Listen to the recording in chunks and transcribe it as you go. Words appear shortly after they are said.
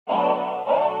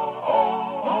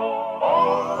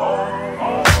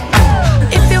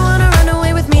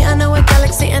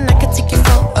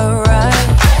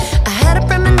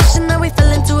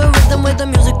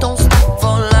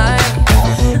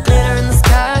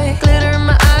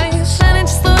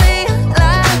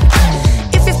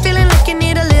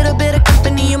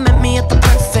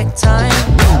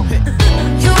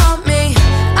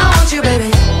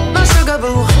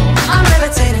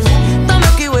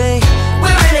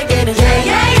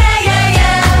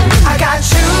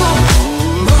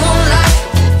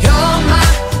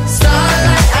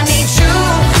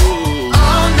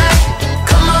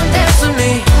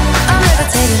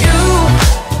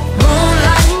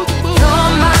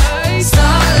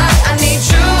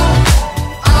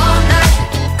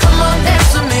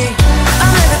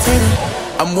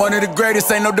I'm one of the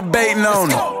greatest, ain't no debating on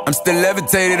it. I'm still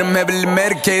levitated, I'm heavily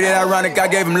medicated. Ironic, I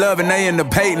gave him love and they end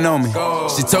up hating on me.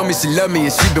 She told me she loved me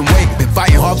and she been waiting. Been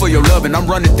fighting hard for your love and I'm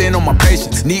running thin on my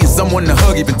patience. Needing someone to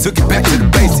hug, even took it back to the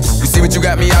basics. You see what you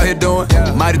got me out here doing?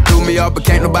 Might've threw me off, but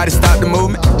can't nobody stop the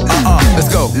movement. Let's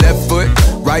go. Left foot,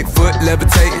 right foot,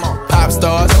 levitating. Pop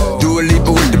stars, do a Lipa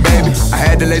with DaBaby. I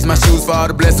had to lace my shoes for all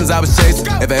the blessings I was chasing.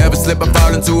 If I ever slip, I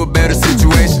fall into a better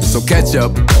situation. So catch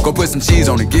up, go put some cheese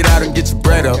on it, get out and get your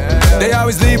bread up. They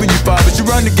always leave when you fall, but you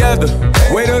run together.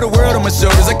 Weight of the world on my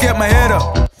shoulders, I kept my head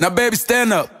up. Now baby,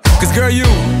 stand up, cause girl, you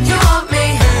want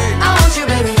me, I want you,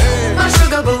 baby. My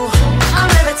sugar boo, I'm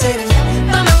levitating.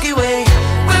 The Milky Way,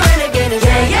 we're renegading.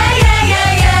 Yeah, yeah, yeah,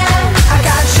 yeah, yeah. I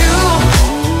got you,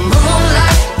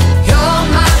 moonlight, you're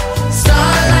my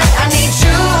starlight. I need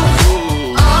you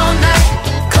all night.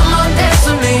 Come on, dance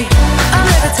with me. I'm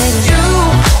levitating. You,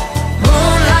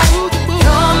 moonlight,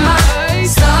 you're my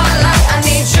starlight. I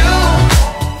need you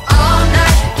all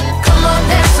night. Come on,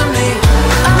 dance with me.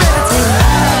 I'm levitating.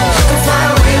 You can fly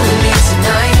away with me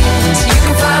tonight. You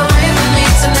can fly away with me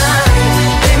tonight.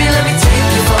 Baby, let me take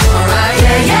you for a ride.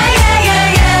 Yeah, yeah, yeah,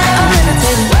 yeah, yeah. I'm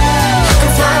levitating. You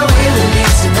can fly away with me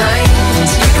tonight.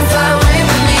 You can fly away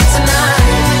with me tonight.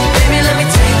 Baby, let me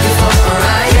take you for a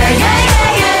ride. Yeah, yeah,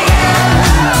 yeah, yeah,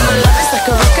 yeah. My love is like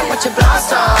a rocket, watch it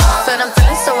blast off. And I'm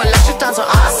feeling so electric, dance on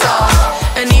our song.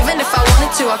 And even if I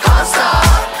wanted to, I can't stop.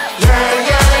 Yeah,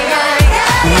 yeah, yeah,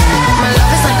 yeah. My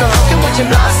love is like a rocket, watch it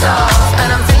blast off. And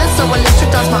I'm feeling so electric,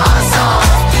 dance my ass off.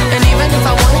 And even if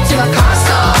I wanted to, I can't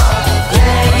stop.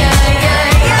 Yeah, yeah,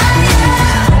 yeah,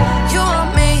 yeah. You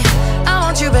want me, I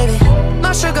want you, baby.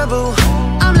 My sugar boo,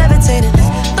 I'm levitating.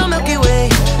 The Milky Way,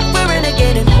 we're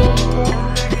renegading.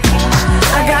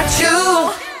 I got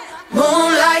you,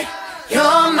 moonlight,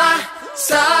 you're my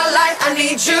starlight. I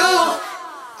need you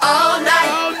all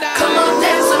night. Come on,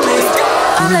 dance with me.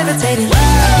 I'm levitating.